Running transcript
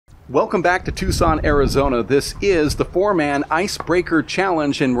Welcome back to Tucson, Arizona. This is the 4-man Icebreaker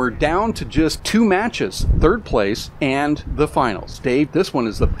Challenge, and we're down to just 2 matches, third place and the finals. Dave, this one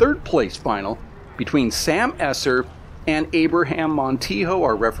is the third place final between Sam Esser and Abraham Montijo.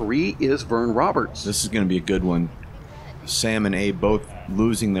 Our referee is Vern Roberts. This is going to be a good one. Sam and Abe both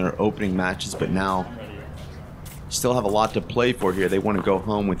losing their opening matches, but now still have a lot to play for here. They want to go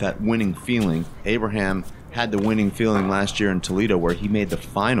home with that winning feeling. Abraham had the winning feeling last year in Toledo, where he made the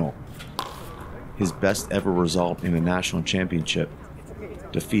final, his best ever result in a national championship,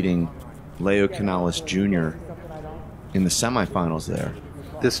 defeating Leo Canales Jr. in the semifinals there.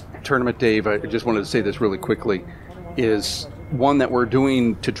 This tournament, Dave, I just wanted to say this really quickly, is one that we're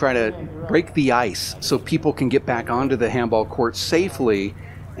doing to try to break the ice so people can get back onto the handball court safely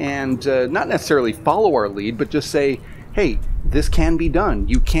and not necessarily follow our lead, but just say, hey, this can be done.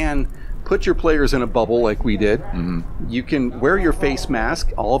 You can put your players in a bubble like we did. You can wear your face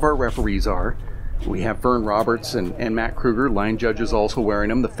mask. All of our referees are. We have Vern Roberts and Matt Kruger, line judges, also wearing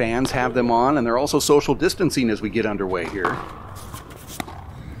them. The fans have them on, and they're also social distancing as we get underway here.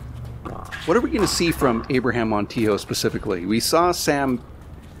 What are we going to see from Abraham Montijo specifically? We saw Sam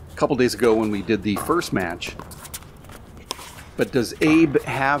a couple days ago when we did the first match. But does Abe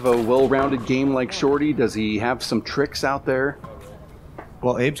have a well-rounded game like Shorty? Does he have some tricks out there?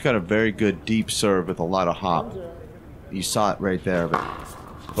 Well, Abe's got a very good deep serve with a lot of hop. You saw it right there. But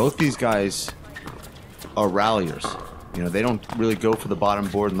both these guys are ralliers. You know, they don't really go for the bottom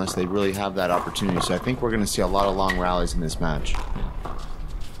board unless they really have that opportunity. So I think we're going to see a lot of long rallies in this match.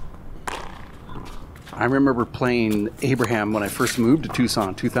 I remember playing Abraham when I first moved to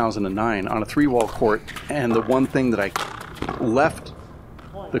Tucson, 2009, on a 3-wall court, and the one thing that I left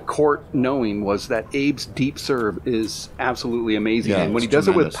the court knowing was that Abe's deep serve is absolutely amazing. Yeah, and when he does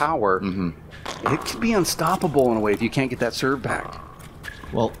it with power, it can be unstoppable in a way if you can't get that serve back.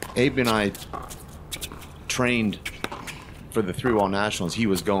 Well, Abe and I trained for the 3-wall nationals. He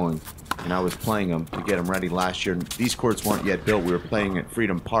was going, and I was playing him to get him ready last year. These courts weren't yet built. We were playing at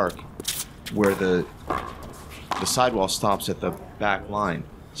Freedom Park, where the sidewall stops at the back line.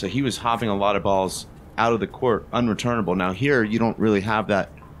 So he was hopping a lot of balls out of the court, unreturnable. Now here, you don't really have that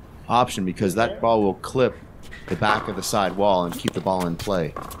option because that ball will clip the back of the side wall and keep the ball in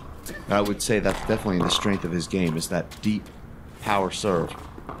play. And I would say that's definitely the strength of his game, is that deep power serve.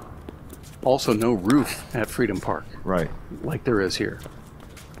 Also, no roof at Freedom Park. Right. Like there is here.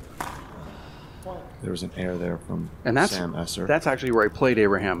 There was an error there from Sam Esser. That's actually where I played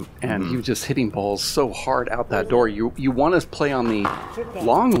Abraham, and he was just hitting balls so hard out that door. You want to play on the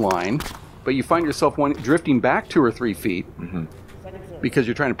long line, but you find yourself drifting back 2 or 3 feet because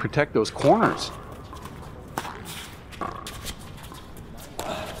you're trying to protect those corners.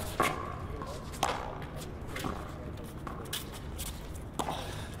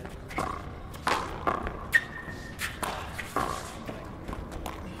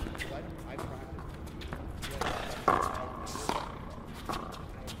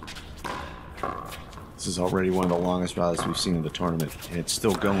 This is already one of the longest rallies we've seen in the tournament, and it's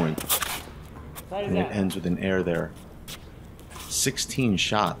still going. And it ends with an air there. 16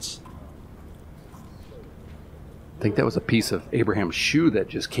 shots. I think that was a piece of Abraham's shoe that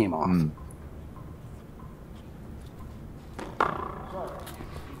just came off.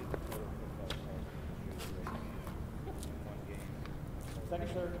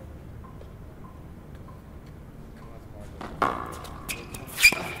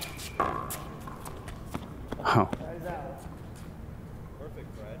 Oh.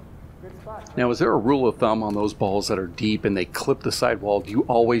 Now, is there a rule of thumb on those balls that are deep and they clip the sidewall? Do you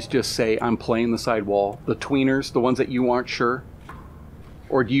always just say, I'm playing the sidewall? The tweeners, the ones that you aren't sure?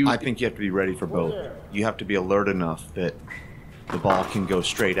 Or do you... I think you have to be ready for both. You have to be alert enough that the ball can go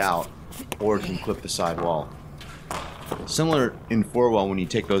straight out or it can clip the sidewall. Similar in 4-wall when you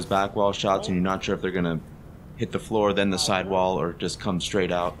take those back wall shots and you're not sure if they're going to hit the floor, then the sidewall, or just come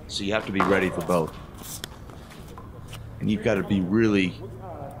straight out. So you have to be ready for both. And you've got to be really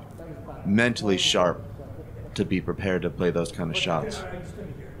mentally sharp to be prepared to play those kind of shots.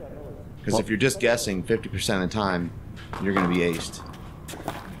 Because if you're just guessing 50% of the time, you're going to be aced.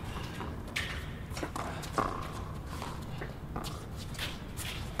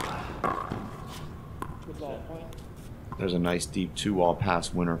 There's a nice deep 2-wall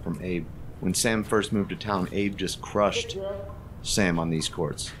pass winner from Abe. When Sam first moved to town, Abe just crushed Sam on these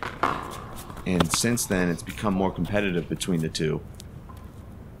courts. And since then, it's become more competitive between the two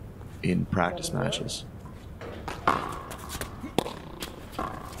in practice matches.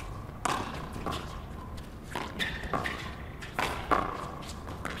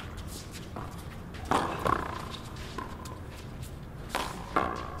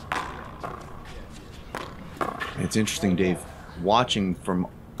 It's interesting, Dave, watching from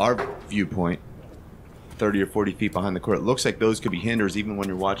our viewpoint, 30 or 40 feet behind the court, it looks like those could be hinders even when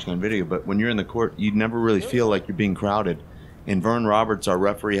you're watching on video, but when you're in the court, you never really feel like you're being crowded. And Vern Roberts, our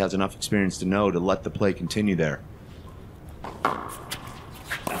referee, has enough experience to know to let the play continue there.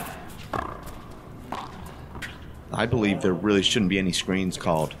 I believe there really shouldn't be any screens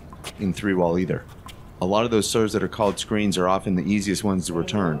called in 3-wall either. A lot of those serves that are called screens are often the easiest ones to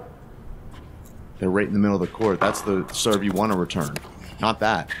return. They're right in the middle of the court. That's the serve you want to return, not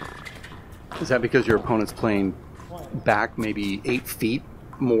that. Is that because your opponent's playing back maybe 8 feet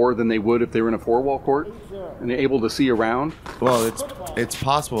more than they would if they were in a 4-wall court and they're able to see around? Well, it's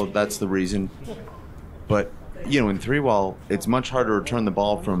possible that's the reason. But, you know, in 3-wall, it's much harder to return the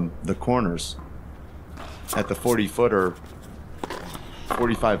ball from the corners at the 40-foot or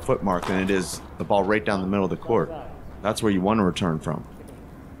 45-foot mark than it is the ball right down the middle of the court. That's where you want to return from.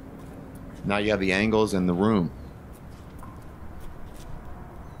 Now you have the angles and the room.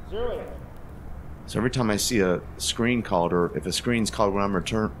 So every time I see a screen called, or if a screen's called when I'm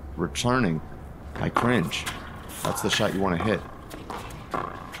returning, I cringe. That's the shot you want to hit.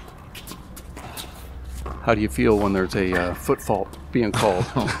 How do you feel when there's a foot fault being called?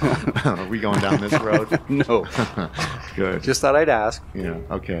 Are we going down this road? No. Good. Just thought I'd ask. Yeah,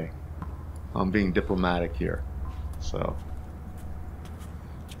 okay. I'm being diplomatic here. So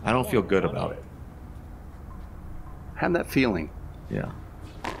I don't feel good about it. Had that feeling. Yeah.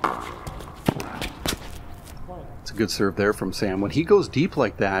 It's a good serve there from Sam. When he goes deep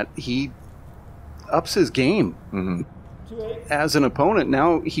like that, he ups his game. Mm-hmm. As an opponent,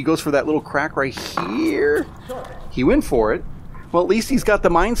 now he goes for that little crack right here. He went for it. Well, at least he's got the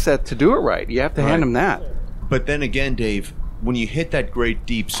mindset to do it right. You have to hand him that. But then again, Dave, when you hit that great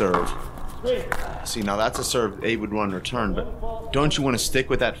deep serve, see, now that's a serve Abe would run return, but don't you want to stick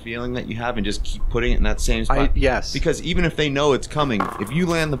with that feeling that you have and just keep putting it in that same spot? Yes. Because even if they know it's coming, if you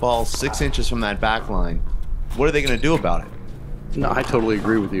land the ball 6 inches from that back line, what are they going to do about it? No, I totally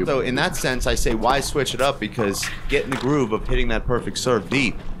agree with you. So in that sense, I say, why switch it up? Because get in the groove of hitting that perfect serve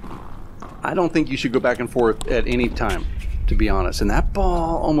deep. I don't think you should go back and forth at any time, to be honest. And that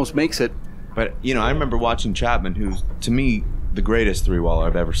ball almost makes it. But, you know, I remember watching Chapman, who's, to me, the greatest 3-waller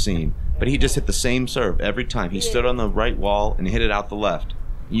I've ever seen. But he just hit the same serve every time. He stood on the right wall and hit it out the left.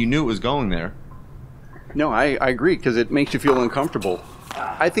 You knew it was going there. No, I agree, because it makes you feel uncomfortable.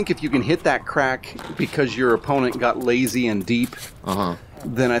 I think if you can hit that crack because your opponent got lazy and deep,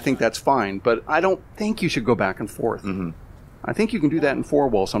 then I think that's fine. But I don't think you should go back and forth. Mm-hmm. I think you can do that in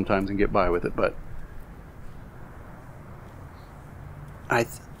 4-wall sometimes and get by with it. But I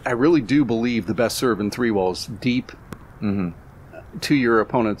really do believe the best serve in 3-wall is deep to your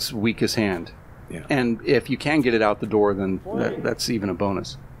opponent's weakest hand. Yeah. And if you can get it out the door, then that's even a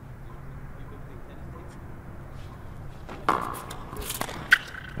bonus.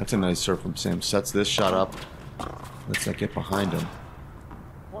 That's a nice serve from Sam. Sets this shot up. Let's not get behind him.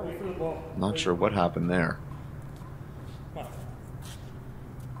 Not sure what happened there.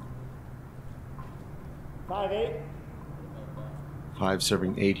 5-8. 5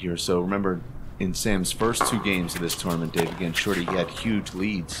 serving 8 here. So remember, in Sam's first 2 games of this tournament, Dave, against Shorty, he had huge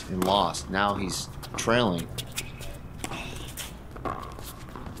leads and lost. Now he's trailing.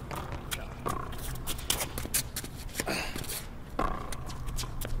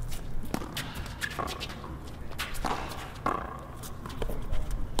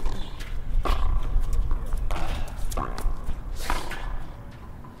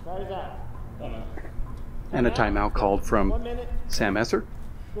 And a timeout called from Sam Esser.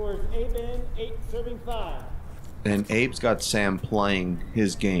 Scores Abe in 8 serving 5. And Abe's got Sam playing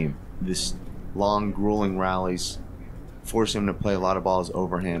his game. This long, grueling rallies force him to play a lot of balls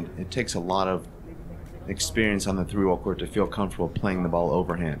overhand. It takes a lot of experience on the 3-wall court to feel comfortable playing the ball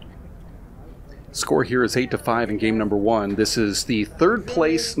overhand. Score here is 8-5 in game number 1. This is the 3rd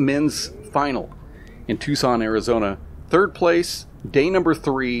place men's final in Tucson, Arizona. 3rd place, day number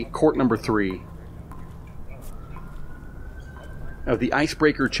 3, court number 3 of the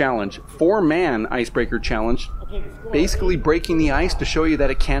Icebreaker Challenge. 4-man Icebreaker Challenge. Basically breaking the ice to show you that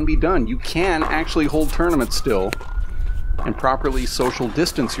it can be done. You can actually hold tournaments still and properly social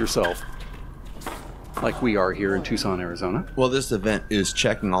distance yourself like we are here in Tucson, Arizona. Well, this event is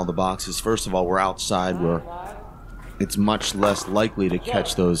checking all the boxes. First of all, we're outside where it's much less likely to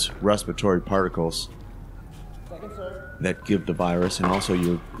catch those respiratory particles that give the virus, and also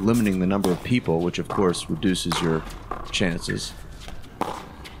you're limiting the number of people, which of course reduces your chances.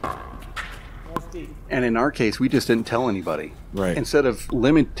 And in our case, we just didn't tell anybody. Right. Instead of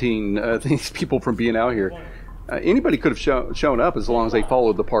limiting these people from being out here, anybody could have shown up as long as they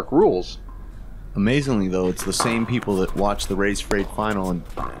followed the park rules. Amazingly, though, it's the same people that watch the race freight final and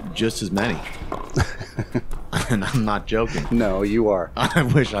just as many. And I'm not joking. No, you are. I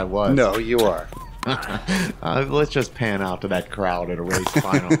wish I was. No, you are. Let's just pan out to that crowd at a race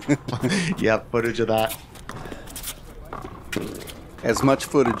final. You have footage of that? As much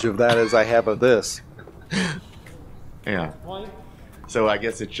footage of that as I have of this. Yeah. So I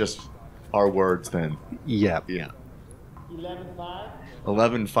guess it's just our words then. Yeah. Yeah. 11-5.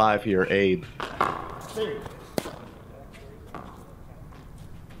 11-5 here, Abe. Fink.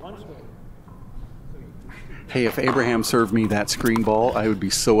 One swing. Hey, if Abraham served me that screen ball, I would be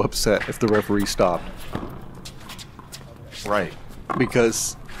so upset if the referee stopped. Right.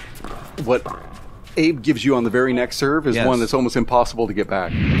 Because what Abe gives you on the very next serve is Yes. one that's almost impossible to get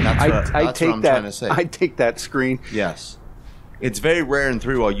back. That's what I'm trying to say. I'd take that screen. Yes. It's very rare in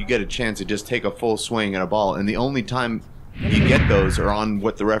 3-ball you get a chance to just take a full swing at a ball, and the only time you get those are on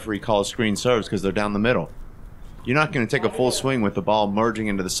what the referee calls screen serves because they're down the middle. You're not going to take a full swing with the ball merging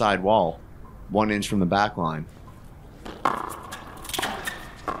into the side wall 1 inch from the back line.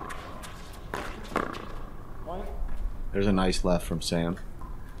 There's a nice left from Sam.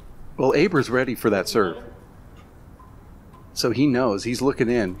 Well, Aber's ready for that serve. So he knows. He's looking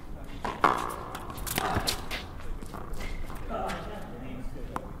in.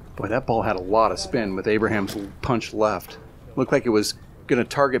 Boy, that ball had a lot of spin with Abraham's punch left. Looked like it was going to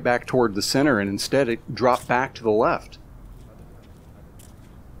target back toward the center, and instead it dropped back to the left.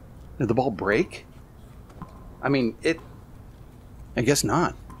 Did the ball break? I mean, I guess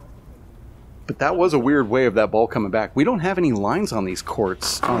not. But that was a weird way of that ball coming back. We don't have any lines on these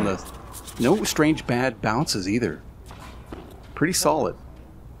courts. No strange bad bounces either. Pretty solid.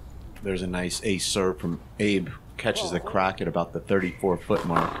 There's a nice ace serve from Abe. Catches the crack at about the 34-foot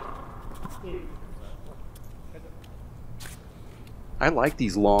mark. I like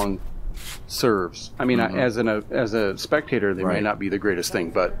these long serves. I mean, as a spectator, they might not be the greatest thing,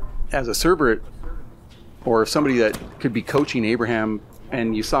 but as a server, or somebody that could be coaching Abraham,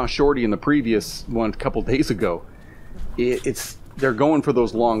 and you saw Shorty in the previous one a couple days ago, they're going for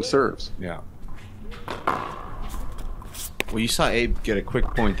those long serves. Yeah. Well, you saw Abe get a quick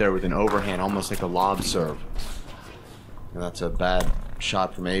point there with an overhand, almost like a lob serve. And that's a bad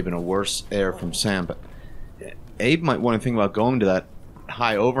shot from Abe and a worse air from Sam. But Abe might want to think about going to that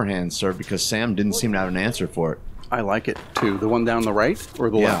high overhand serve because Sam didn't seem to have an answer for it. I like it too. The one down the right or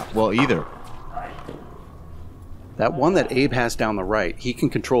the left? Well, either. That one that Abe has down the right, he can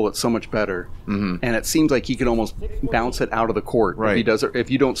control it so much better. Mm-hmm. And it seems like he can almost bounce it out of the court if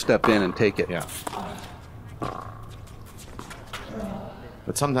you don't step in and take it. Yeah.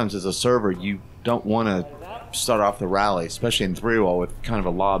 But sometimes as a server, you don't want to start off the rally, especially in 3-ball with kind of a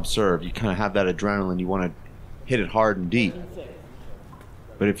lob serve. You kind of have that adrenaline. You want to hit it hard and deep.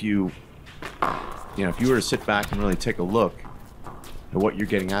 But if you were to sit back and really take a look at what you're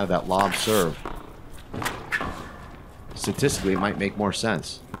getting out of that lob serve, statistically, it might make more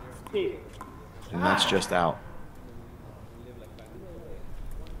sense. And that's just out.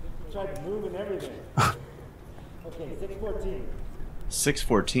 Tried to move and everything. Okay, 6-14.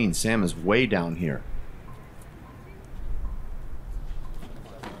 6-14. Sam is way down here.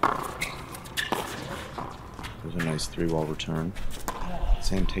 There's a nice 3-ball return.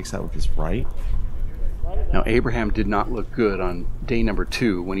 Sam takes that with his right. Now, Abraham did not look good on day number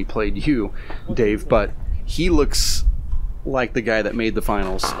 2 when he played you, Dave, but he looks like the guy that made the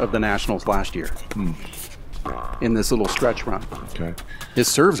finals of the Nationals last year in this little stretch run. Okay. His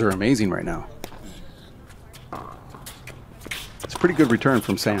serves are amazing right now. It's a pretty good return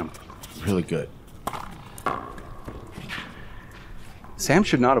from Sam. Really good. Sam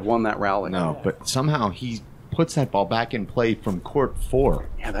should not have won that rally. No, but somehow he puts that ball back in play from court 4.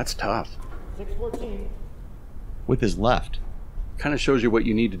 Yeah, that's tough. 6-14. With his left. Kind of shows you what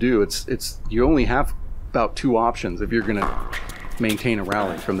you need to do. It's you only have about 2 options if you're going to maintain a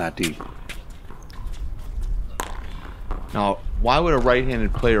rally from that deep. Now, why would a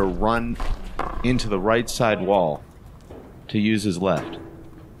right-handed player run into the right side wall to use his left?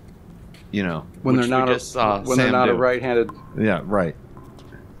 You know, when they're not a right-handed. Yeah, right.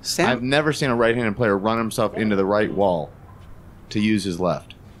 I've never seen a right-handed player run himself into the right wall to use his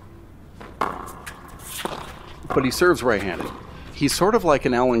left. But he serves right-handed. He's sort of like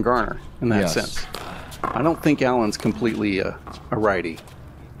an Alan Garner in that sense. I don't think Alan's completely a righty.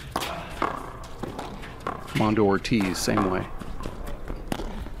 Mondo Ortiz, same way.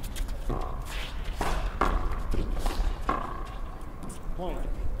 Point.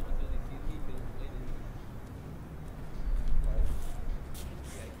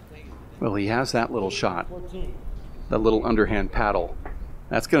 Well, he has that little shot, 14. that little underhand paddle.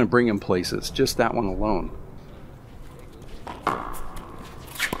 That's going to bring him places, just that one alone.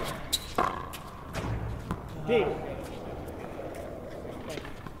 Dave.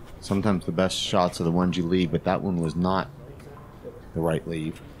 Sometimes the best shots are the ones you leave, but that one was not the right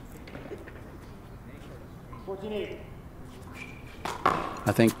leave. 14-8.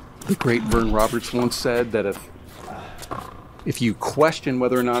 I think the great Vern Roberts once said that if you question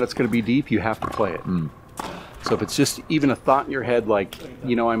whether or not it's going to be deep, you have to play it. So if it's just even a thought in your head like,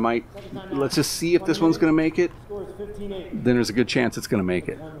 you know, let's just see if this one's going to make it, then there's a good chance it's going to make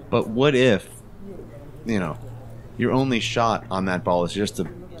it. But what if, you know, your only shot on that ball is just to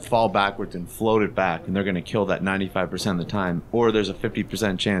fall backwards and float it back, and they're going to kill that 95% of the time, or there's a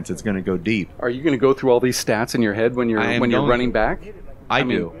 50% chance it's going to go deep. Are you going to go through all these stats in your head when you're running back? I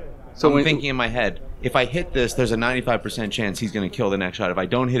do. So I'm thinking in my head, if I hit this, there's a 95% chance he's going to kill the next shot. If I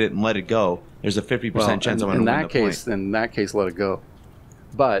don't hit it and let it go, there's a 50% chance I'm going to win the point. In that case, let it go.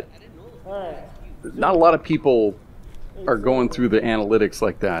 But not a lot of people are going through the analytics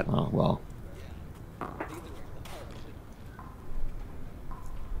like that. Oh, well.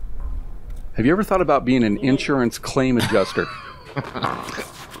 Have you ever thought about being an insurance claim adjuster?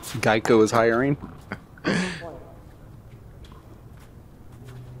 Geico is hiring.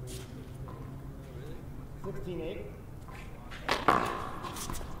 16-8.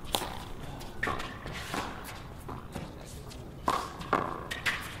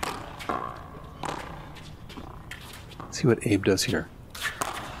 Let's see what Abe does here.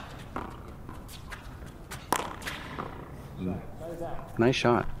 Nice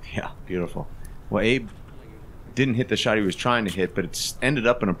shot. Yeah, beautiful. Well, Abe didn't hit the shot he was trying to hit, but it's ended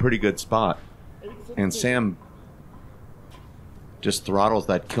up in a pretty good spot. And Sam just throttles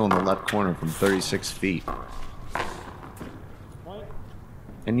that kill in the left corner from 36 feet.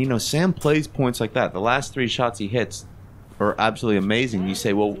 And, you know, Sam plays points like that. The last 3 shots he hits are absolutely amazing. You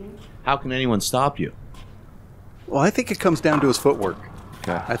say, well, how can anyone stop you? Well, I think it comes down to his footwork.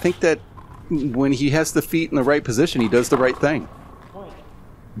 Okay. I think that when he has the feet in the right position, he does the right thing.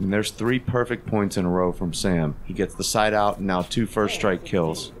 And there's 3 perfect points in a row from Sam. He gets the side out and now 2 first strike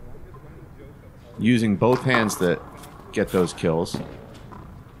kills. Using both hands to get those kills.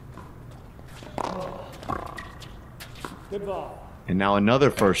 Good ball. And now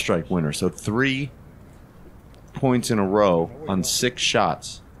another first strike winner. So 3 points in a row on 6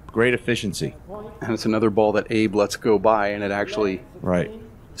 shots. Great efficiency. And it's another ball that Abe lets go by, and it actually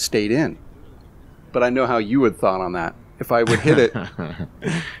stayed in. But I know how you would thought on that. If I would hit it.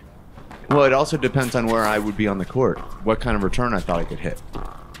 Well, it also depends on where I would be on the court. What kind of return I thought I could hit.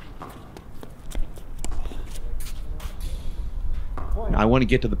 I want to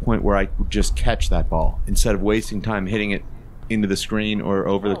get to the point where I would just catch that ball instead of wasting time hitting it into the screen or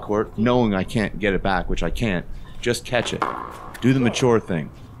over the court, knowing I can't get it back, which I can't. Just catch it. Do the mature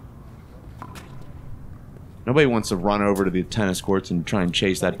thing. Nobody wants to run over to the tennis courts and try and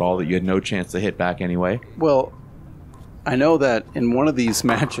chase that ball that you had no chance to hit back anyway. Well, I know that in one of these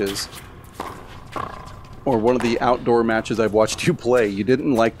matches, or one of the outdoor matches I've watched you play, you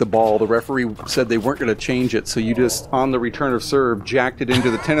didn't like the ball. The referee said they weren't going to change it, so you just, on the return of serve, jacked it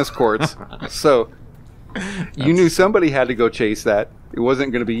into the tennis courts. So you knew somebody had to go chase that. It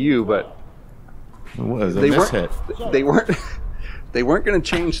wasn't going to be you, but it was a they mishit. They weren't going to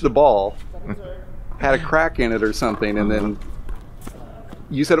change the ball. Had a crack in it or something, and then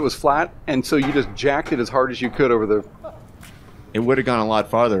you said it was flat, and so you just jacked it as hard as you could over the... It would have gone a lot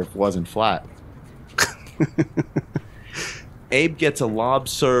farther if it wasn't flat. Abe gets a lob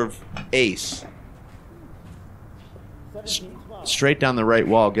serve ace. Straight down the right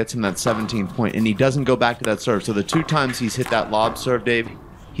wall, gets him that 17 point, and he doesn't go back to that serve. So the 2 times he's hit that lob serve, Dave,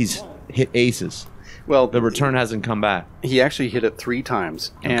 he's hit aces. Well, the return hasn't come back. He actually hit it 3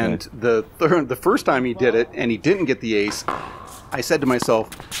 times. Okay. And the first time he did it and he didn't get the ace, I said to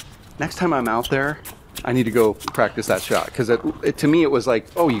myself, next time I'm out there, I need to go practice that shot. Because to me, it was like,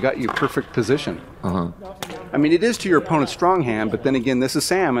 oh, you got your perfect position. I mean, it is to your opponent's strong hand, but then again, this is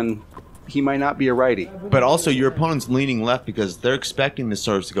Sam, and he might not be a righty. But also, your opponent's leaning left because they're expecting the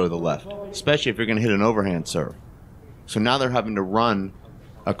serves to go to the left, especially if you're going to hit an overhand serve. So now they're having to run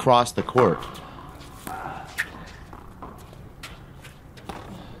across the court.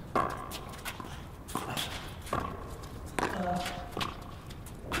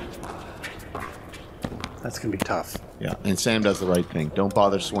 That's going to be tough. Yeah, and Sam does the right thing. Don't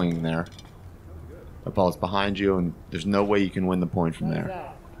bother swinging there. The ball's behind you, and there's no way you can win the point from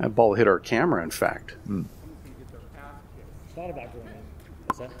there. That ball hit our camera, in fact. Thought about going in.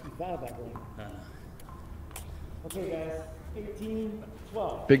 What's that? You thought about going in. Okay, guys.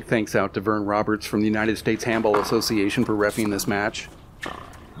 18-12. Big thanks out to Vern Roberts from the United States Handball Association for reffing this match.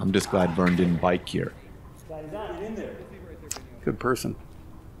 I'm just glad Vern didn't bike here. Slide it out. Get in there. Good person.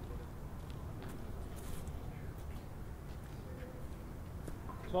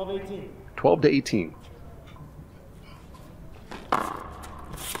 12-18. 12 to 18.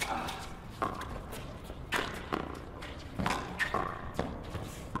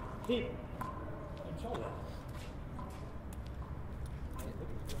 Deep. Control that.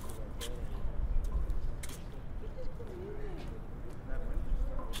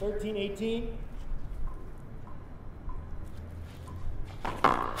 Thirteen, 18.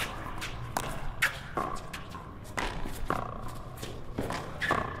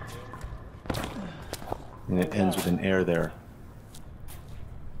 And it ends with an air there.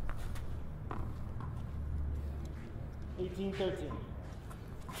 18-13.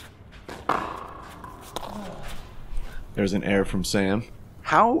 There's an air from Sam.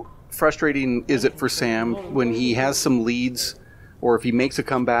 How frustrating is it for Sam when he has some leads, or if he makes a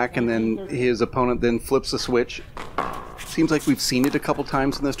comeback and then his opponent then flips a switch? Seems like we've seen it a couple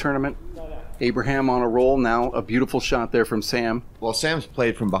times in this tournament. Abraham on a roll now. A beautiful shot there from Sam. Well, Sam's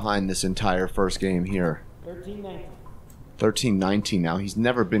played from behind this entire first game here. 13-19. 13-19 now. He's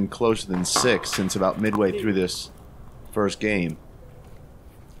never been closer than 6 since about midway through this first game.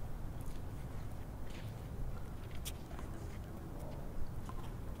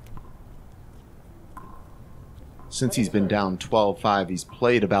 Since he's been down 12-5, he's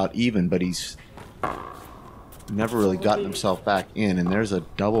played about even, but he's never really gotten himself back in. And there's a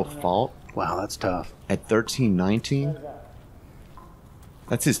double fault. Wow, that's tough. At 13-19?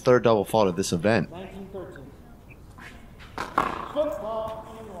 That's his third double fault of this event. 19-13. Football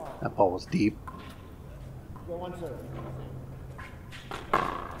and one. That ball was deep. Go one serve.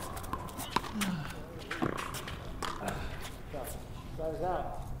 Slide it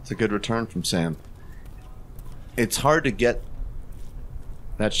out. It's a good return from Sam. It's hard to get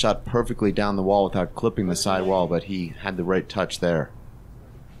that shot perfectly down the wall without clipping the side wall, but he had the right touch there.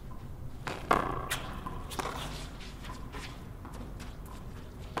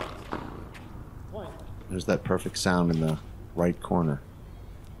 Point. There's that perfect sound in the right corner.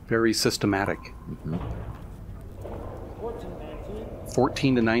 Very systematic. 14-19.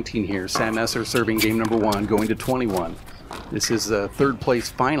 14 to 19 here. Sam Esser serving game number 1, going to 21. This is the third place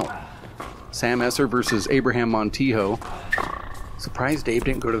final. Sam Esser versus Abraham Montijo. Surprised Dave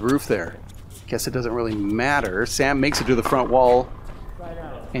didn't go to the roof there. Guess it doesn't really matter. Sam makes it to the front wall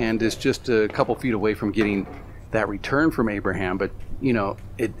and is just a couple feet away from getting that return from Abraham. But, you know,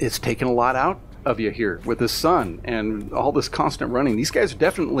 it's taken a lot out of you here with the sun and all this constant running. These guys are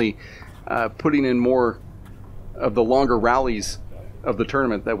definitely putting in more of the longer rallies of the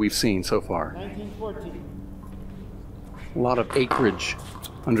tournament that we've seen so far. 19-14. A lot of acreage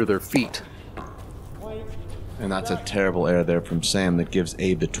under their feet. Point. And that's a terrible error there from Sam that gives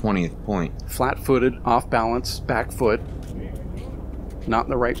Abe the 20th point. Flat-footed, off balance, back foot. Not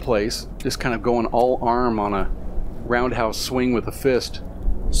in the right place. Just kind of going all arm on a roundhouse swing with a fist.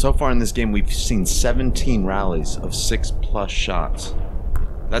 So far in this game, we've seen 17 rallies of 6+ shots.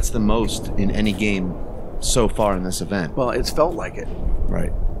 That's the most in any game so far in this event. Well, it's felt like it.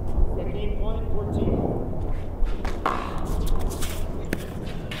 Right. 17 point, 14.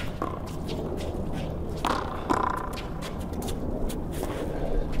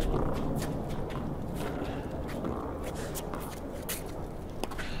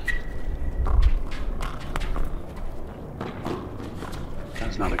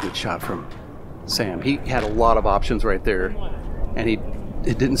 That's not a good shot from Sam. He had a lot of options right there, and it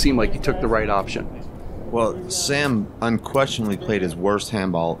didn't seem like he took the right option. Well, Sam unquestionably played his worst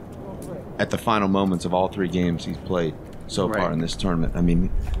handball at the final moments of all 3 games he's played so far in this tournament. I mean,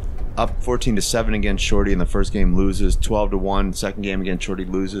 up 14-7 against Shorty in the first game, loses. 12-1, second game against Shorty,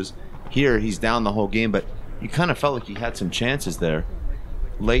 loses. Here, he's down the whole game, but you kind of felt like he had some chances there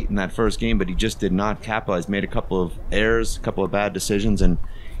late in that first game, but he just did not capitalize. Made a couple of errors, a couple of bad decisions, and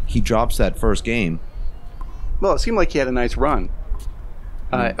he drops that first game. Well, it seemed like he had a nice run.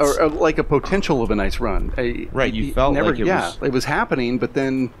 Or like a potential of a nice run. Right, you felt like it was... it was happening, but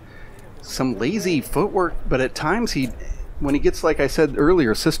then some lazy footwork. But at times, when he gets, like I said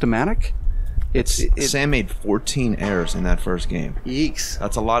earlier, systematic, Sam made 14 errors in that first game. Yeeks.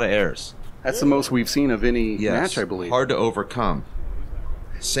 That's a lot of errors. That's the most we've seen of any match, I believe. Hard to overcome.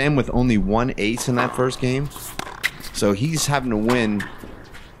 Sam with only 1 ace in that first game, so he's having to win...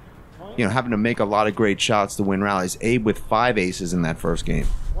 You know, having to make a lot of great shots to win rallies. Abe with 5 aces in that first game.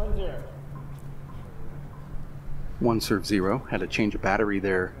 1-0. 1 serve 0. Had to change a battery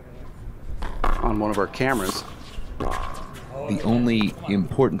there on one of our cameras. The only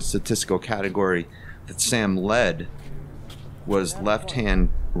important statistical category that Sam led was left-hand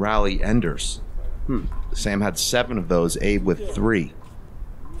rally enders. Sam had 7 of those, Abe with 3.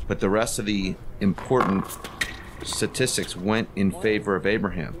 But the rest of the important statistics went in favor of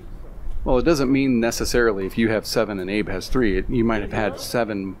Abraham. Well, it doesn't mean necessarily if you have 7 and Abe has 3. You might have had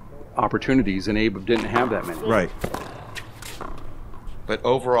 7 opportunities and Abe didn't have that many. Right. But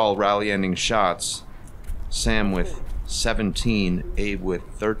overall rally ending shots, Sam with 17, Abe with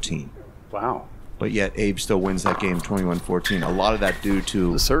 13. Wow. But yet Abe still wins that game 21-14. A lot of that due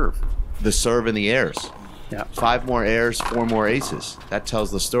to The serve. the serve and the airs. Yeah. 5 more airs, 4 more aces. That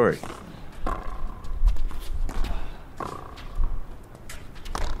tells the story.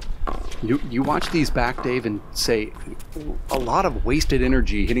 You watch these back, Dave, and say a lot of wasted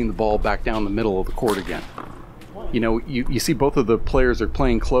energy hitting the ball back down the middle of the court again. You know, you see both of the players are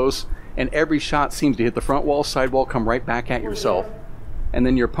playing close, and every shot seems to hit the front wall, side wall, come right back at yourself. And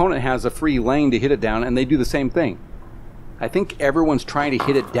then your opponent has a free lane to hit it down, and they do the same thing. I think everyone's trying to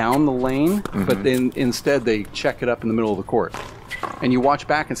hit it down the lane, but then instead they check it up in the middle of the court. And you watch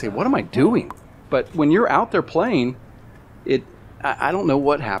back and say, what am I doing? But when you're out there playing, I don't know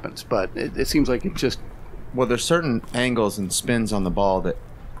what happens, but it seems like it just... Well, there's certain angles and spins on the ball that,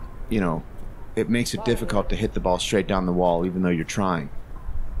 you know, it makes it difficult to hit the ball straight down the wall even though you're trying.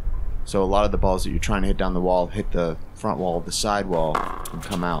 So a lot of the balls that you're trying to hit down the wall hit the front wall, the side wall, and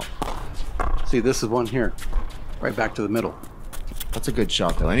come out. See, this is one here, right back to the middle. That's a good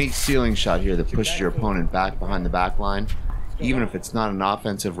shot, though. Any ceiling shot here that pushes your opponent back behind the back line, even if it's not an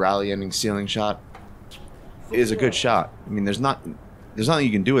offensive rally-ending ceiling shot, is a good shot. I mean, there's nothing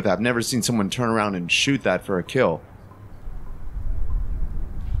you can do with that. I've never seen someone turn around and shoot that for a kill.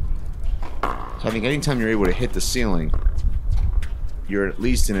 So I think anytime you're able to hit the ceiling, you're at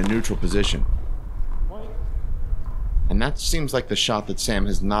least in a neutral position. And that seems like the shot that Sam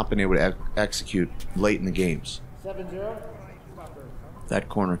has not been able to execute late in the games. 7-0. That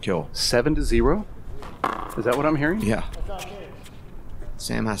corner kill. 7-0? Is that what I'm hearing? Yeah.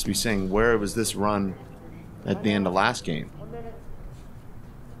 Sam has to be saying, where was this run at the end of last game?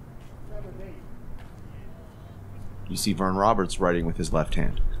 You see Vern Roberts writing with his left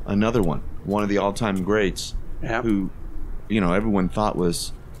hand. Another one of the all-time greats, Yep. who, you know, everyone thought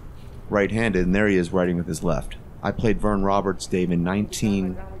was right-handed, and there he is writing with his left. I played Vern Roberts, Dave, in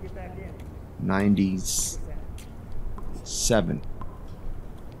 1997.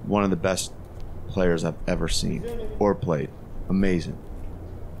 One of the best players I've ever seen or played. Amazing.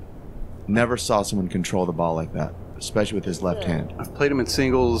 Never saw someone control the ball like that, especially with his left hand. I've played him in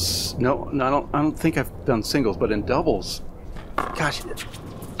singles. No, I don't think I've done singles, but in doubles, gosh,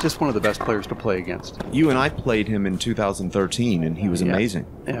 just one of the best players to play against. You and I played him in 2013, and he was amazing.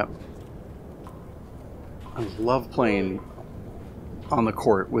 Yeah. I love playing on the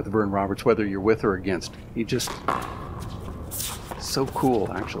court with Vern Roberts, whether you're with or against. He just so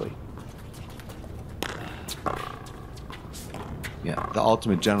cool, actually. Yeah, the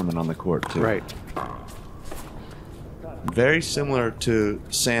ultimate gentleman on the court, too. Right. Very similar to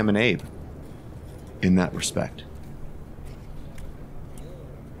Sam and Abe in that respect.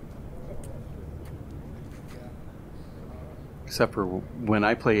 Except for when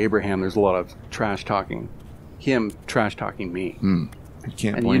I play Abraham, there's a lot of trash talking. Him trash talking me. You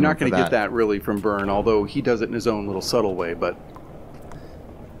can't And blame you're not him for going to get that really from Vern, although he does it in his own little subtle way. But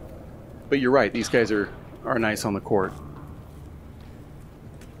you're right, these guys are nice on the court.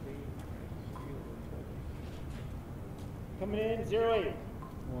 Coming in, 0-8.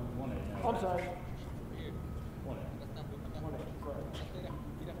 I'm sorry.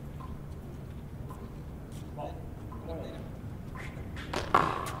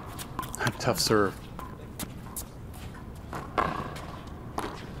 Tough serve.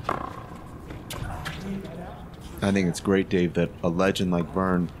 I think it's great, Dave, that a legend like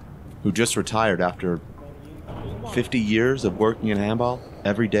Vern, who just retired after 50 years of working in handball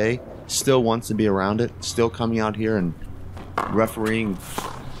every day, still wants to be around it, still coming out here and refereeing,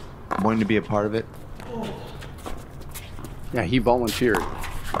 wanting to be a part of it. Yeah, he volunteered.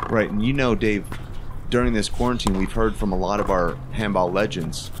 Right, and you know, Dave, during this quarantine, we've heard from a lot of our handball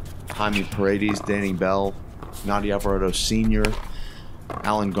legends. Jaime Paredes, Danny Bell, Nadia Alvarado Sr.,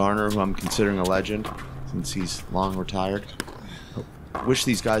 Alan Garner, who I'm considering a legend since he's long retired. Wish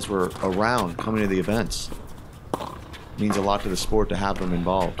these guys were around coming to the events. Means a lot to the sport to have them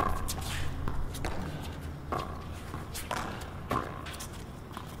involved.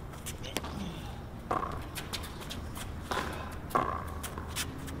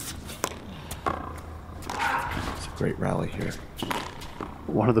 It's a great rally here.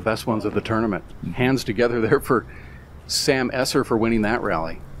 One of the best ones of the tournament. Hands together there for Sam Esser for winning that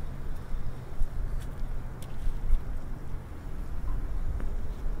rally.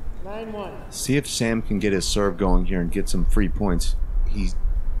 9-1. See if Sam can get his serve going here and get some free points. He's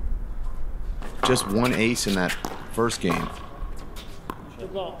just one ace in that first game.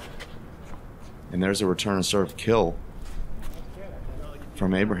 Good ball. And there's a return and serve kill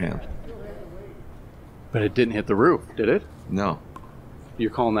from Abraham. But it didn't hit the roof, did it? No.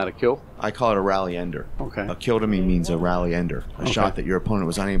 You're calling that a kill? I call it a rally ender. Okay. A kill to me means a rally ender, a Okay. shot that your opponent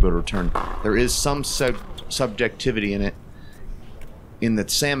was unable to return. There is some subjectivity in it, in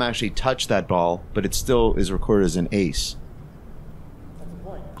that Sam actually touched that ball, but it still is recorded as an ace. That's a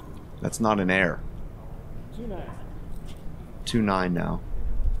point. That's not an error. 2-9. 2-9 now.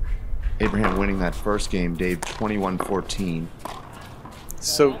 Abraham winning that first game, Dave, 21-14.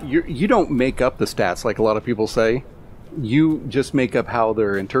 So you don't make up the stats like a lot of people say. You just make up how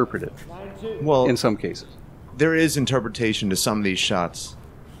they're interpreted 9-2. Well, in some cases. there is interpretation to some of these shots.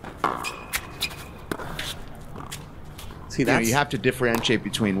 See, You know, that's you have to differentiate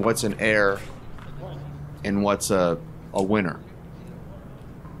between what's an error and what's a winner.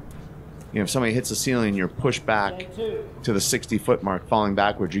 You know, if somebody hits the ceiling and you're pushed back 10-2. to the 60-foot mark, falling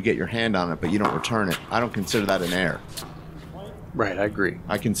backwards, you get your hand on it, but you don't return it. I don't consider that an error. right. I agree.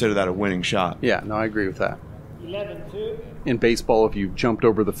 I consider that a winning shot. Yeah, no, I agree with that. 11-2. In baseball, if you jumped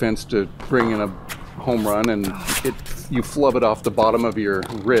over the fence to bring in a home run and you flub it off the bottom of your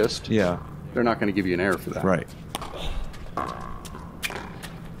wrist, Yeah, they're not going to give you an error for that. right.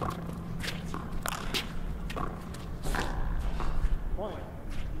 Point.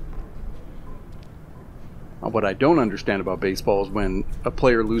 What I don't understand about baseball is when a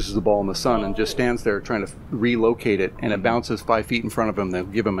player loses the ball in the sun and just stands there trying to relocate it, and it bounces 5 feet in front of him. They'll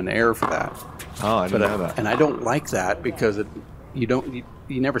give him an error for that. Oh, I didn't know that. And I don't like that because you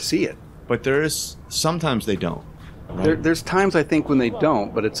never see it. But there is, sometimes they don't. Right? There's times I think when they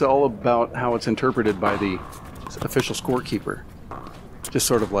don't, but it's all about how it's interpreted by the official scorekeeper. Just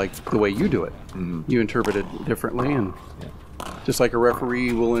sort of like the way you do it. Mm-hmm. You interpret it differently, and just like a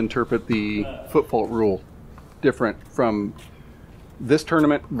referee will interpret the foot fault rule different from this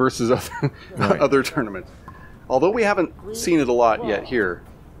tournament versus other tournaments. Although we haven't seen it a lot yet here.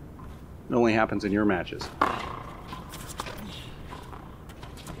 It only happens in your matches.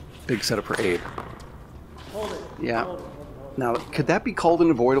 Big setup for Abe. Hold it. Yeah. Hold it. Now, could that be called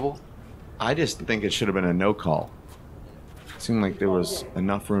unavoidable? I just think it should have been a no call. It seemed like there was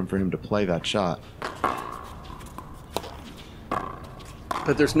enough room for him to play that shot.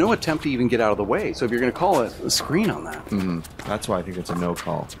 But there's no attempt to even get out of the way. So if you're going to call a screen on that. Mm-hmm. That's why I think it's a no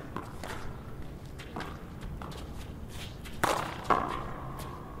call.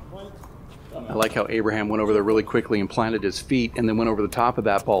 I like how Abraham went over there really quickly and planted his feet and then went over the top of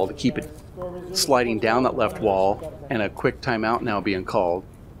that ball to keep it sliding down that left wall, and a quick timeout now being called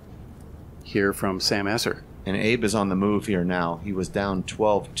here from Sam Esser. And Abe is on the move here now. He was down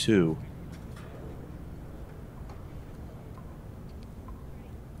 12-2.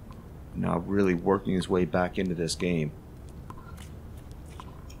 Now really working his way back into this game.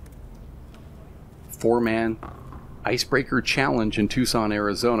 4-man Icebreaker Challenge in Tucson,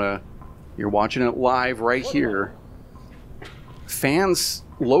 Arizona. You're watching it live right here. Fans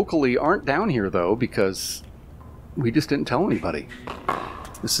locally aren't down here, though, because we just didn't tell anybody.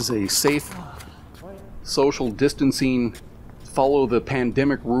 This is a safe, social distancing, follow the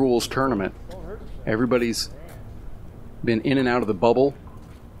pandemic rules tournament. Everybody's been in and out of the bubble,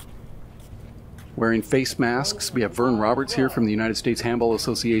 wearing face masks. We have Vern Roberts here from the United States Handball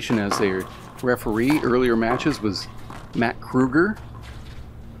Association as their referee. Earlier matches was Matt Kruger.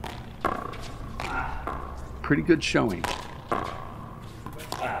 Pretty good showing.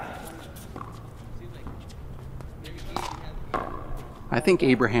 I think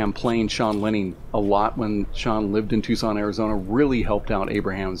Abraham playing Sean Lenning a lot when Sean lived in Tucson, Arizona really helped out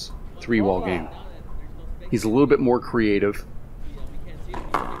Abraham's 3-wall game. He's a little bit more creative.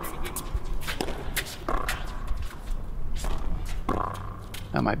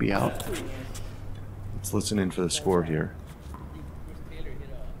 That might be out. Let's listen in for the score here.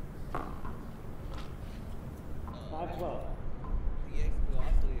 5-12.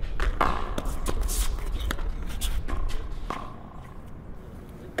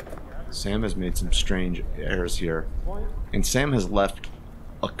 Sam has made some strange errors here. Point. And Sam has left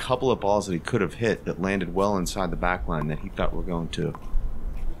a couple of balls that he could have hit that landed well inside the back line that he thought were going to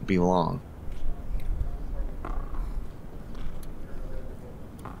belong.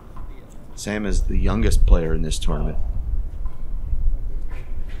 Sam is the youngest player in this tournament.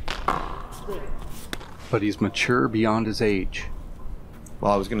 But he's mature beyond his age.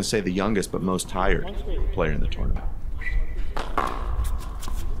 Well, I was going to say the youngest but most tired player in the tournament.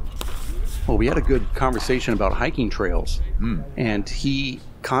 Well, we had a good conversation about hiking trails. And he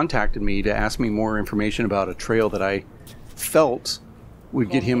contacted me to ask me more information about a trail that I felt would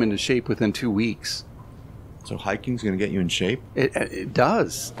get him into shape within 2 weeks. So hiking's going to get you in shape? It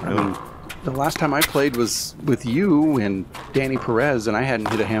does. Really? I mean, the last time I played was with you and Danny Perez, and I hadn't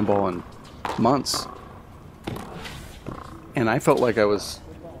hit a handball in months. And I felt like I was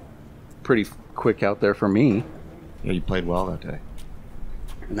pretty quick out there for me. Yeah, you played well that day.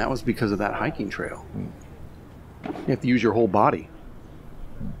 And that was because of that hiking trail. You have to use your whole body.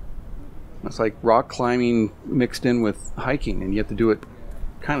 It's like rock climbing mixed in with hiking, and you have to do it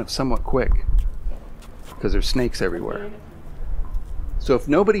kind of somewhat quick because there's snakes everywhere. So if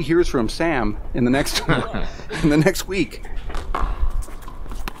nobody hears from Sam in the next week,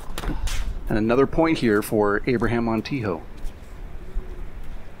 and another point here for Abraham Montijo.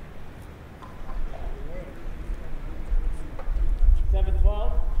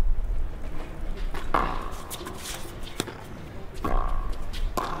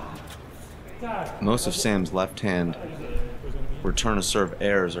 Most of Sam's left-hand return to serve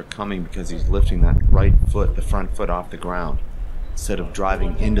errors are coming because he's lifting that right foot, the front foot, off the ground. Instead of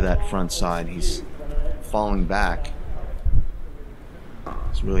driving into that front side, he's falling back.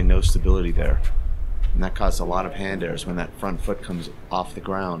 There's really no stability there. And that causes a lot of hand errors when that front foot comes off the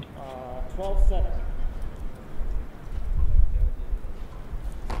ground. 12-7.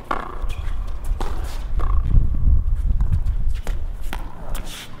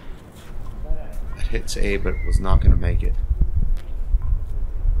 Hits Abe, but was not going to make it.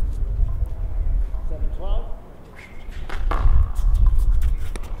 7-12.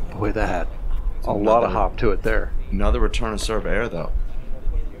 Boy, that had a lot of hop to it there. Another return to serve error, though,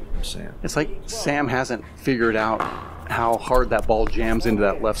 from Sam. It's like Sam hasn't figured out how hard that ball jams into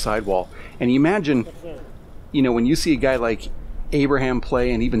that left sidewall. And you imagine, you know, when you see a guy like Abraham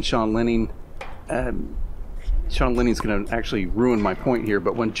play, and even Sean Lenning, Sean Lenning's going to actually ruin my point here,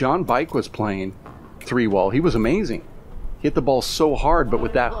 but when John Bike was playing 3-wall, he was amazing. He hit the ball so hard, but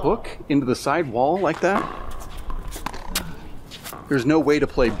with that hook into the side wall like that, there's no way to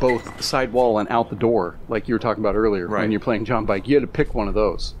play both the side wall and out the door like you were talking about earlier. Right. When you're playing John Bike. You had to pick one of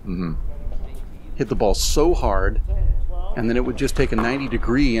those. Mm-hmm. Hit the ball so hard, and then it would just take a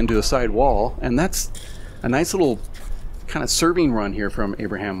 90-degree into the side wall, and that's a nice little kind of serving run here from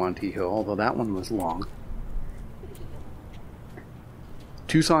Abraham Montijo, although that one was long.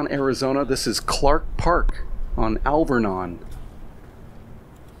 Tucson, Arizona. This is Clark Park on Alvernon.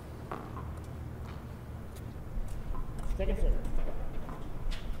 Second serve.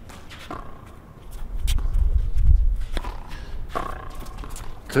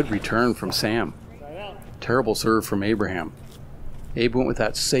 Good return from Sam. Side out. Terrible serve from Abraham. Abe went with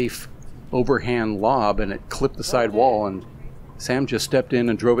that safe overhand lob, and it clipped the side wall, and Sam just stepped in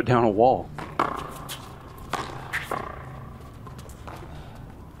and drove it down a wall.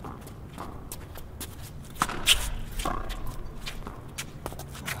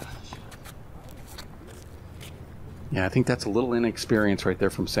 Yeah, I think that's a little inexperience right there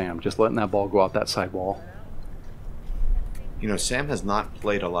from Sam, just letting that ball go out that side wall. You know, Sam has not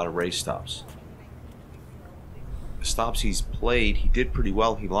played a lot of race stops. The stops he's played, he did pretty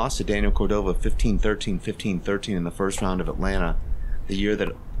well. He lost to Daniel Cordova 15-13, 15-13 in the first round of Atlanta, the year that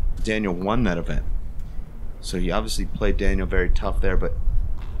Daniel won that event. So he obviously played Daniel very tough there, but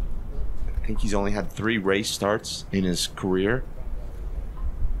I think he's only had 3 race starts in his career.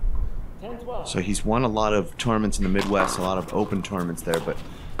 10-12. So he's won a lot of tournaments in the Midwest, a lot of open tournaments there, but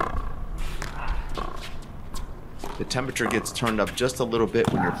the temperature gets turned up just a little bit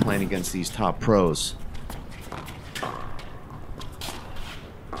when you're playing against these top pros.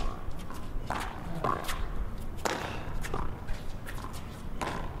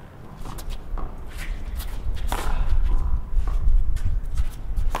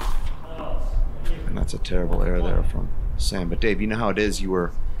 And that's a terrible error there from Sam. But Dave, you know how it is. You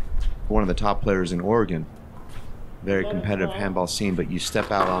were one of the top players in Oregon. Very competitive handball scene, but you step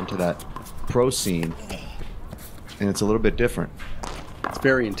out onto that pro scene, and it's a little bit different. It's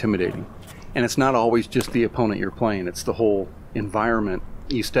very intimidating. And it's not always just the opponent you're playing, it's the whole environment.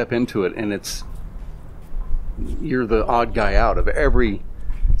 You step into it, and you're the odd guy out of every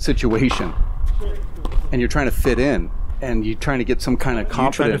situation. And you're trying to fit in, and you're trying to get some kind of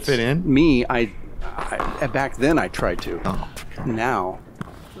confidence. You trying to fit in? Me, I back then I tried to. Oh. Now,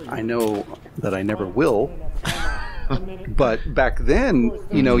 I know that I never will. But back then,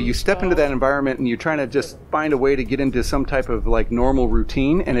 you know, you step into that environment and you're trying to just find a way to get into some type of like normal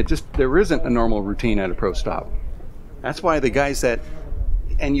routine, and there isn't a normal routine at a pro stop. That's why the guys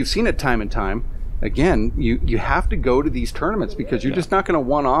and you've seen it time and time, again, you have to go to these tournaments because you're just not going to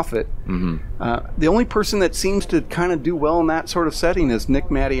one-off it. The only person that seems to kind of do well in that sort of setting is Nick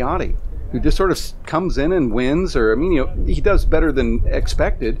Mattiotti, who just sort of comes in and wins. Or, I mean, you know, he does better than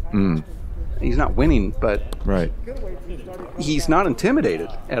expected. He's not winning, but he's not intimidated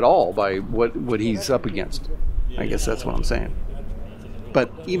at all by what he's up against. I guess that's what I'm saying.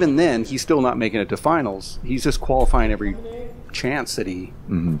 But even then, he's still not making it to finals. He's just qualifying every chance that he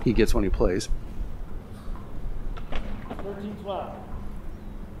gets when he plays.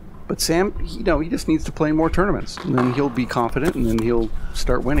 But Sam, you know, he just needs to play more tournaments, and then he'll be confident, and then he'll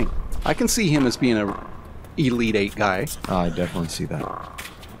start winning. I can see him as being a Elite 8 guy. I definitely see that.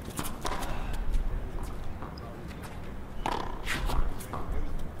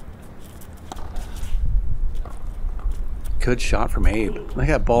 Good shot from Abe. Look at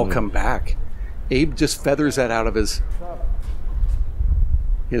that ball come back. Abe just feathers that out of his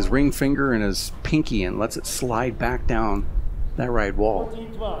ring finger and his pinky and lets it slide back down that right wall.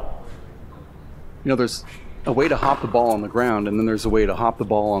 You know, there's a way to hop the ball on the ground, and then there's a way to hop the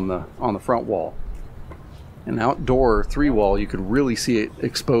ball on the front wall. An outdoor 3-wall, you could really see it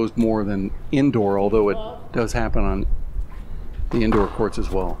exposed more than indoor, although it does happen on the indoor courts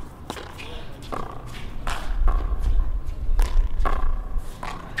as well.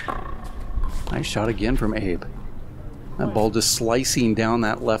 Nice shot again from Abe. That ball just slicing down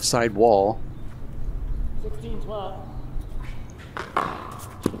that left side wall. 16-12.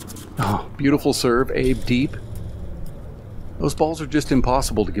 Oh, beautiful serve, Abe deep. Those balls are just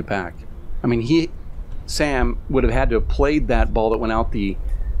impossible to get back. I mean, Sam would have had to have played that ball that went out the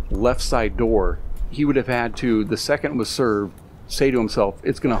left side door. He would have had to, the second was served, say to himself,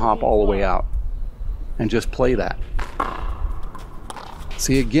 it's going to hop all the way out, and just play that.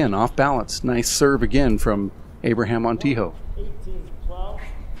 See, again, off balance. Nice serve again from Abraham Montijo.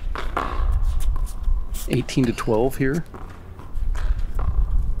 18-12 here.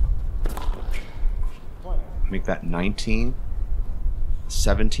 Make that 19.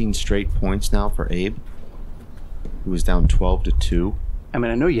 17 straight points now for Abe, who was down 12-2. I mean,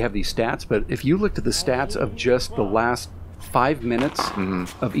 I know you have these stats, but if you looked at the stats of just the last 5 minutes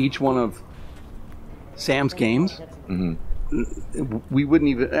of each one of Sam's games, we wouldn't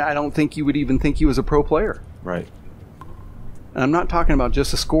even, I don't think you would even think he was a pro player. Right. And I'm not talking about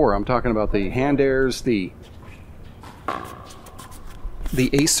just the score. I'm talking about the hand airs, the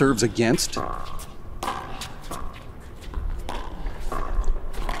ace serves against.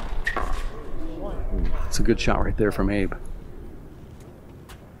 It's a good shot right there from Abe.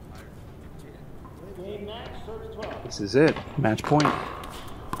 This is it. Match point.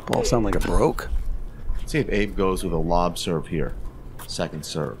 Ball sounded like it broke. Let's see if Abe goes with a lob serve here. Second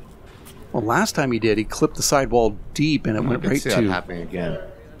serve. Well, last time he did, he clipped the sidewall deep and it went right to. That happening again.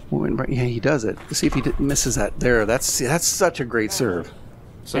 Yeah, he does it. Let's see if he misses that there. That's such a great serve.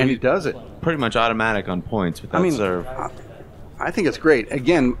 So and he does it. Pretty much automatic on points with that serve. I think it's great.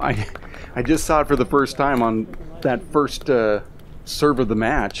 Again, I just saw it for the first time on that first serve of the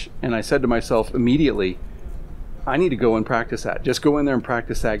match, and I said to myself immediately, I need to go and practice that. Just go in there and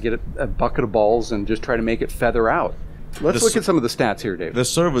practice that, get a bucket of balls, and just try to make it feather out. Let's look at some of the stats here, Dave. The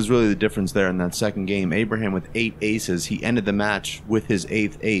serve was really the difference there in that second game. Abraham with 8 aces. He ended the match with his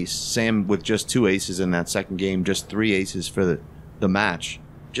 8th ace. Sam with just 2 aces in that second game, just 3 aces for the match.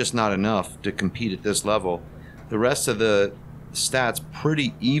 Just not enough to compete at this level. The rest of the stats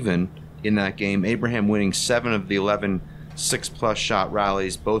pretty even in that game. Abraham winning 7 of the 11 6+ shot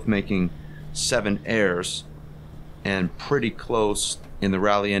rallies, both making 7 airs, and pretty close in the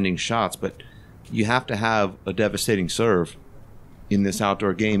rally ending shots. But you have to have a devastating serve in this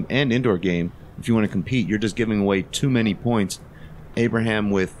outdoor game and indoor game if you want to compete. You're just giving away too many points.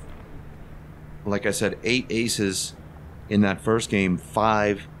 Abraham with, like I said, 8 aces in that first game,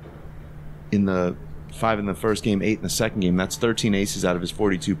 5 in the first game, 8 in the second game. That's 13 aces out of his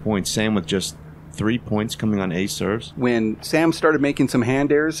 42 points. Sam with just 3 points coming on ace serves. When Sam started making some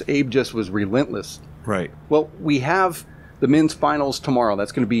hand airs, Abe just was relentless. Right. Well, we have the men's finals tomorrow.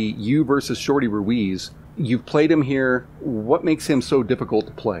 That's going to be you versus Shorty Ruiz. You've played him here. What makes him so difficult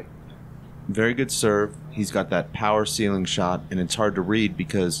to play? Very good serve. He's got that power ceiling shot, and it's hard to read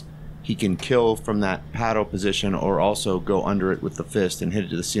because he can kill from that paddle position or also go under it with the fist and hit it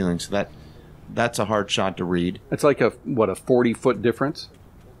to the ceiling. So that's a hard shot to read. It's like a 40-foot difference?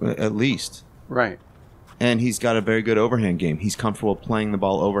 At least. Right. And he's got a very good overhand game. He's comfortable playing the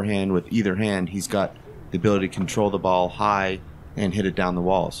ball overhand with either hand. He's got the ability to control the ball high and hit it down the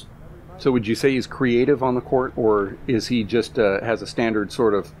walls. So would you say he's creative on the court, or is he just has a standard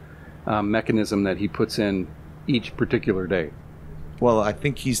sort of mechanism that he puts in each particular day? Well, I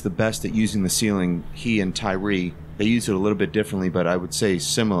think he's the best at using the ceiling. He and Tyree, they use it a little bit differently, but I would say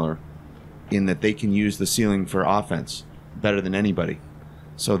similar in that they can use the ceiling for offense better than anybody.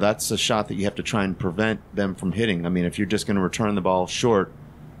 So that's a shot that you have to try and prevent them from hitting. I mean, if you're just going to return the ball short,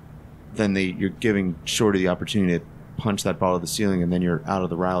 then you're giving Shorty the opportunity to punch that ball to the ceiling, and then you're out of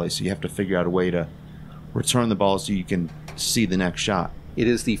the rally. So you have to figure out a way to return the ball so you can see the next shot. It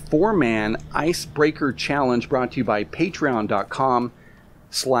is the 4-man Icebreaker Challenge brought to you by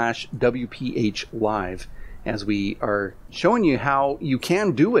patreon.com/WPH Live, as we are showing you how you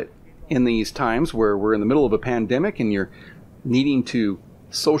can do it in these times where we're in the middle of a pandemic and you're needing to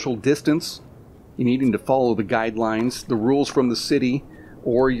social distance, you're needing to follow the guidelines, the rules from the city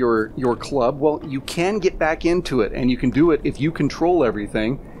or your club. Well, you can get back into it, and you can do it if you control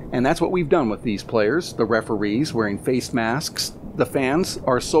everything. And that's what we've done with these players, the referees wearing face masks. The fans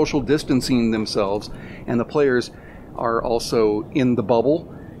are social distancing themselves, and the players are also in the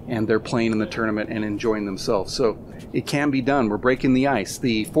bubble, and they're playing in the tournament and enjoying themselves. So it can be done. We're breaking the ice.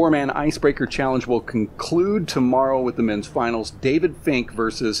 The 4-man Icebreaker Challenge will conclude tomorrow with the men's finals. David Fink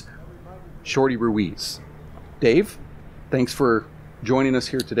versus Shorty Ruiz. Dave, thanks for joining us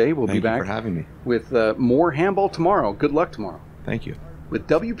here today. We'll be back for having me with more handball tomorrow. Good luck tomorrow. Thank you. With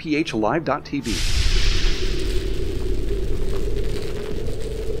WPHLive.tv.